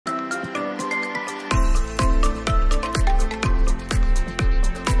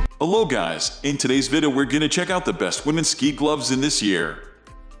Hello guys, in today's video we're gonna check out the best women's ski gloves in this year.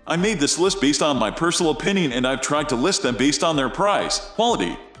 I made this list based on my personal opinion and I've tried to list them based on their price,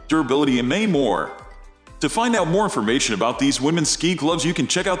 quality, durability and many more. To find out more information about these women's ski gloves you can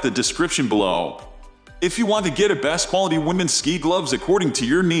check out the description below. If you want to get a best quality women's ski gloves according to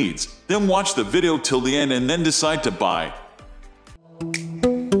your needs, then watch the video till the end and then decide to buy.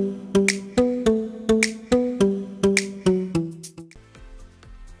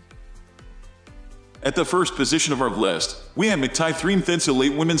 At the first position of our list, we have Mctye 3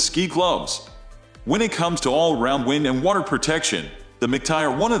 Insulate Women's Ski Gloves. When it comes to all-around wind and water protection, the Mctye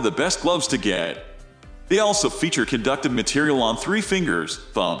are one of the best gloves to get. They also feature conductive material on 3 fingers,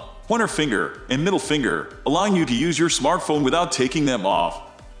 thumb, pointer finger, and middle finger, allowing you to use your smartphone without taking them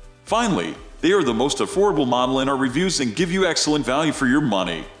off. Finally, they are the most affordable model in our reviews and give you excellent value for your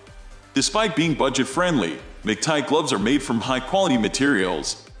money. Despite being budget-friendly, Mctye gloves are made from high-quality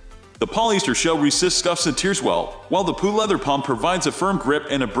materials. The polyester shell resists scuffs and tears well, while the PU leather palm provides a firm grip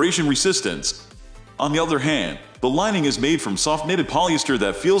and abrasion resistance. On the other hand, the lining is made from soft knitted polyester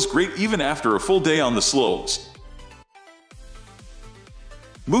that feels great even after a full day on the slopes.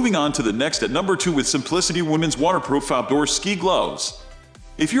 Moving on to the next at number 2 with Simplicity Women's Waterproof Outdoor Ski Gloves.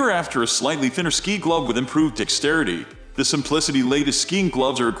 If you're after a slightly thinner ski glove with improved dexterity, the Simplicity latest skiing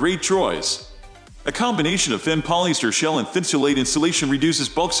gloves are a great choice. A combination of thin polyester shell and Thinsulate insulation reduces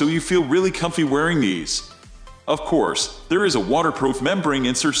bulk so you feel really comfy wearing these. Of course, there is a waterproof membrane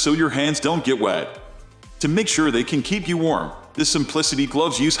insert so your hands don't get wet. To make sure they can keep you warm, the Simplicity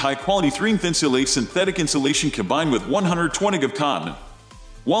gloves use high-quality 3 Thinsulate synthetic insulation combined with 120 of cotton.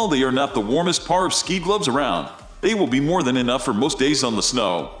 While they are not the warmest pair of ski gloves around, they will be more than enough for most days on the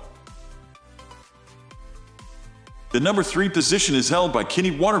snow. The number 3 position is held by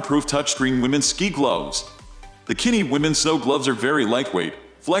Kinney Waterproof Touchscreen Women's Ski Gloves. The Kinney women's snow gloves are very lightweight,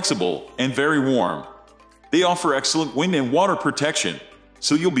 flexible, and very warm. They offer excellent wind and water protection,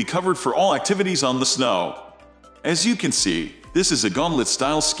 so you'll be covered for all activities on the snow. As you can see, this is a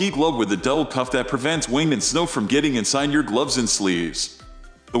gauntlet-style ski glove with a double cuff that prevents wind and snow from getting inside your gloves and sleeves.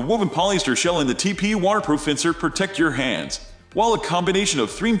 The woven polyester shell and the TPU waterproof insert protect your hands, while a combination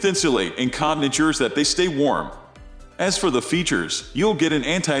of 3 Thinsulate and cotton ensures that they stay warm. As for the features, you'll get an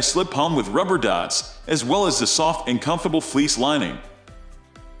anti-slip palm with rubber dots, as well as a soft and comfortable fleece lining.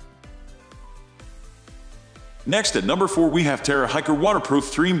 Next at number 4 we have Terra Hiker Waterproof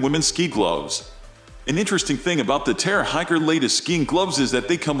 3 Women's Ski Gloves. An interesting thing about the Terra Hiker latest skiing gloves is that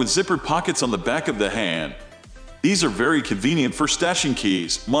they come with zippered pockets on the back of the hand. These are very convenient for stashing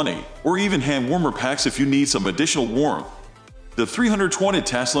keys, money, or even hand warmer packs if you need some additional warmth. The 320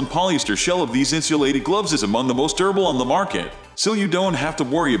 Tasselin polyester shell of these insulated gloves is among the most durable on the market, so you don't have to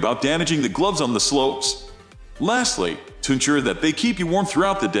worry about damaging the gloves on the slopes. Lastly, to ensure that they keep you warm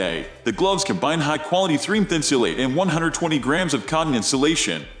throughout the day, the gloves combine high-quality 3 Thinsulate and 120 grams of cotton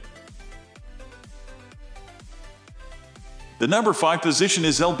insulation. The number 5 position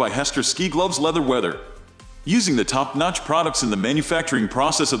is held by Hester Ski Gloves Leather Weather. Using the top-notch products in the manufacturing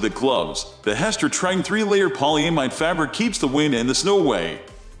process of the gloves, the Hester Triton 3-layer polyamide fabric keeps the wind and the snow away.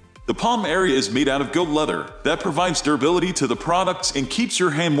 The palm area is made out of goat leather that provides durability to the products and keeps your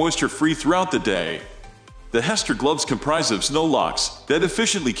hand moisture-free throughout the day. The Hester gloves comprise of snow locks that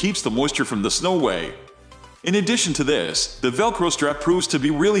efficiently keeps the moisture from the snow away. In addition to this, the Velcro strap proves to be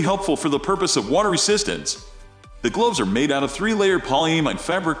really helpful for the purpose of water resistance. The gloves are made out of 3-layer polyamide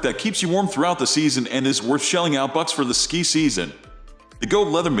fabric that keeps you warm throughout the season and is worth shelling out bucks for the ski season. The goat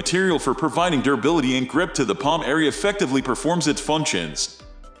leather material for providing durability and grip to the palm area effectively performs its functions.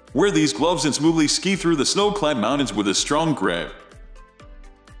 Wear these gloves and smoothly ski through the snow-clad mountains with a strong grip.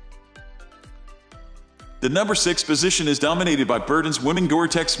 The number 6 position is dominated by Burton's Women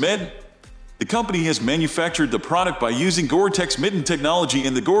Gore-Tex Mitten. The company has manufactured the product by using Gore-Tex mitten technology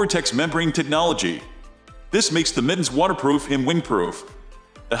and the Gore-Tex membrane technology. This makes the mittens waterproof and windproof.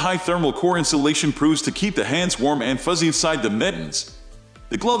 The high thermal core insulation proves to keep the hands warm and fuzzy inside the mittens.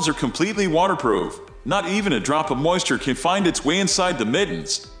 The gloves are completely waterproof. Not even a drop of moisture can find its way inside the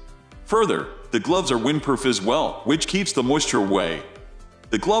mittens. Further, the gloves are windproof as well, which keeps the moisture away.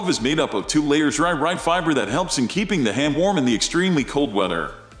 The glove is made up of 2 layers dry ride fiber that helps in keeping the hand warm in the extremely cold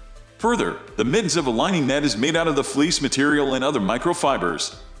weather. Further, the mittens have a lining that is made out of the fleece material and other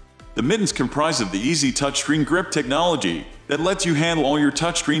microfibers. The mittens comprise of the Easy Touchscreen Grip technology that lets you handle all your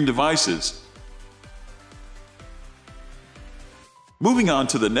touchscreen devices. Moving on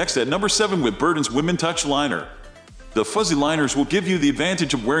to the next at number 7 with Burton's Women Touch Liner. The fuzzy liners will give you the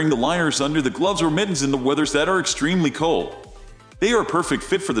advantage of wearing the liners under the gloves or mittens in the weathers that are extremely cold. They are a perfect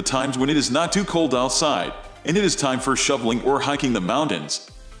fit for the times when it is not too cold outside, and it is time for shoveling or hiking the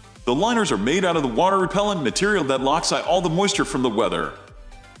mountains. The liners are made out of the water-repellent material that locks out all the moisture from the weather.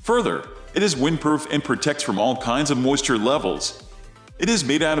 Further, it is windproof and protects from all kinds of moisture levels. It is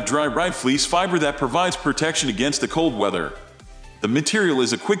made out of dry fleece fiber that provides protection against the cold weather. The material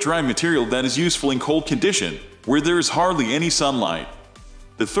is a quick-dry material that is useful in cold conditions, where there is hardly any sunlight.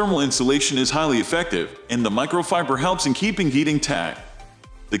 The thermal insulation is highly effective, and the microfiber helps in keeping heat intact.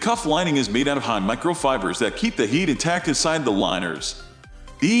 The cuff lining is made out of high microfibers that keep the heat intact inside the liners.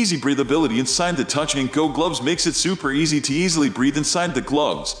 The easy breathability inside the Touch & Go gloves makes it super easy to easily breathe inside the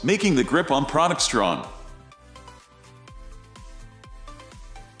gloves, making the grip on product strong.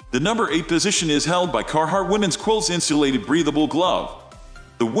 The number 8 position is held by Carhartt Women's Quilts Insulated Breathable Glove.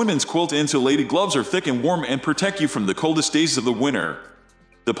 The women's quilt insulated gloves are thick and warm and protect you from the coldest days of the winter.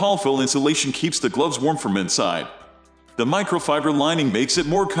 The polyfill insulation keeps the gloves warm from inside. The microfiber lining makes it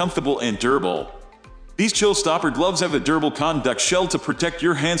more comfortable and durable. These chill stopper gloves have a durable cotton duck shell to protect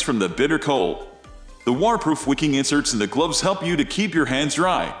your hands from the bitter cold. The waterproof wicking inserts in the gloves help you to keep your hands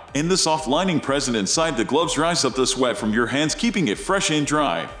dry, and the soft lining present inside the gloves dries up the sweat from your hands, keeping it fresh and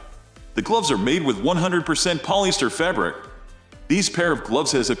dry. The gloves are made with 100% polyester fabric. These pair of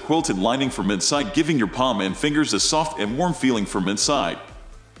gloves has a quilted lining from inside, giving your palm and fingers a soft and warm feeling from inside.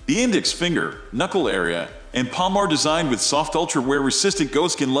 The index finger, knuckle area, and palm are designed with soft ultra-wear resistant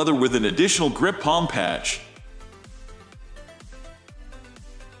goatskin leather with an additional grip palm patch.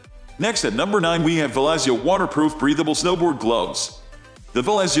 Next at number 9 we have Velazio Waterproof Breathable Snowboard Gloves. The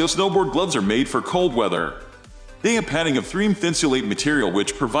Velazio snowboard gloves are made for cold weather. They have padding of 3M Thinsulate material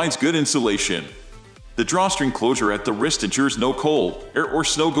which provides good insulation. The drawstring closure at the wrist ensures no cold, air or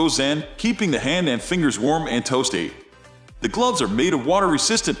snow goes in, keeping the hand and fingers warm and toasty. The gloves are made of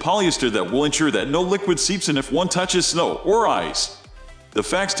water-resistant polyester that will ensure that no liquid seeps in if one touches snow or ice. The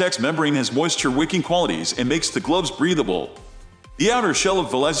Faxtex membrane has moisture-wicking qualities and makes the gloves breathable. The outer shell of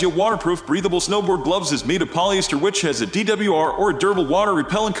Velazio Waterproof Breathable Snowboard Gloves is made of polyester which has a DWR or durable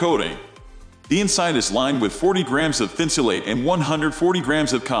water-repellent coating. The inside is lined with 40 grams of Thinsulate and 140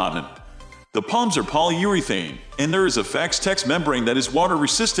 grams of cotton. The palms are polyurethane, and there is a Faxtex membrane that is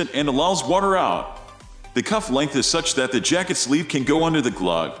water-resistant and allows water out. The cuff length is such that the jacket sleeve can go under the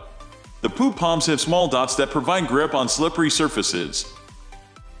glove. The poop palms have small dots that provide grip on slippery surfaces.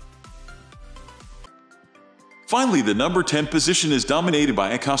 Finally, the number 10 position is dominated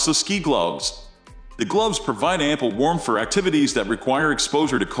by Akaso ski gloves. The gloves provide ample warmth for activities that require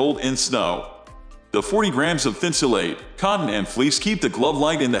exposure to cold and snow. The 40 grams of Thinsulate, cotton and fleece keep the glove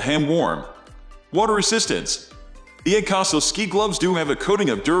light and the hand warm. Water resistance. The Akaso ski gloves do have a coating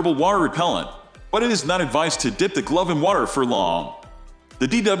of durable water repellent, but it is not advised to dip the glove in water for long. The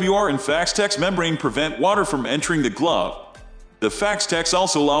DWR and Faxtex membrane prevent water from entering the glove. The Faxtex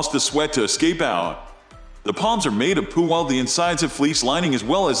also allows the sweat to escape out. The palms are made of PU while the insides have fleece lining as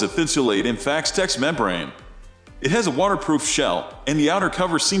well as a Thinsulate and Faxtex membrane. It has a waterproof shell, and the outer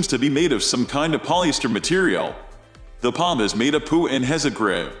cover seems to be made of some kind of polyester material. The palm is made of PU and has a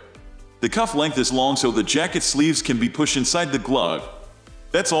grip. The cuff length is long so the jacket sleeves can be pushed inside the glove.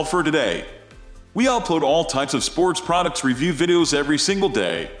 That's all for today. We upload all types of sports products review videos every single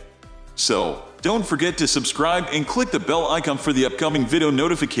day. So, don't forget to subscribe and click the bell icon for the upcoming video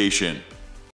notification.